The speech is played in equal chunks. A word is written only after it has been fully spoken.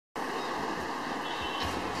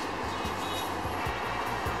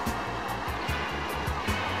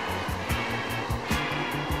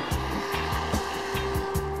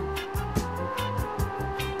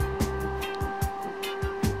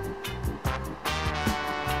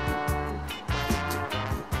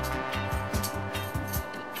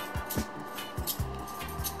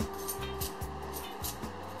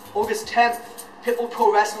August 10th, PitBull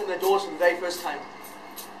Pro Wrestling opened their doors for the very first time.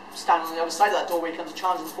 Standing on the other side of that doorway comes a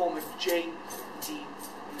challenge in the form of J.D.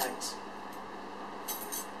 Knight.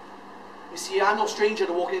 You see, I'm no stranger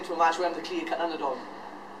to walking into a match where I'm the clear-cut underdog.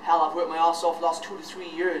 Hell, I've worked my arse off the last 2 to 3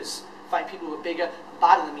 years to find people who are bigger and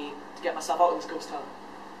badder than me to get myself out of this ghost town.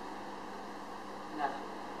 Nah,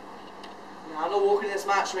 I'm not walking in this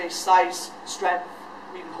match with any size, strength,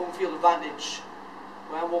 or even home field advantage.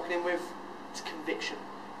 What I'm walking in with is conviction.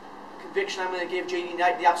 Conviction I'm going to give J.D.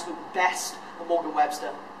 Knight the absolute best of Morgan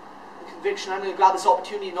Webster. The conviction I'm going to grab this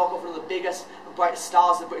opportunity to knock off one of the biggest and brightest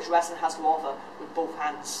stars that British wrestling has to offer with both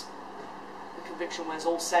hands. The conviction when it's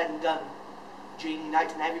all said and done, J.D.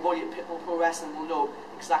 Knight and everybody at PitBull Pro Wrestling will know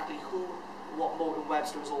exactly who and what Morgan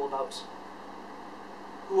Webster is all about.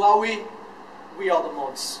 Who are we? We are the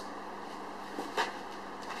mods.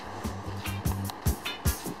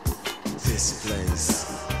 This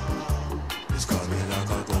place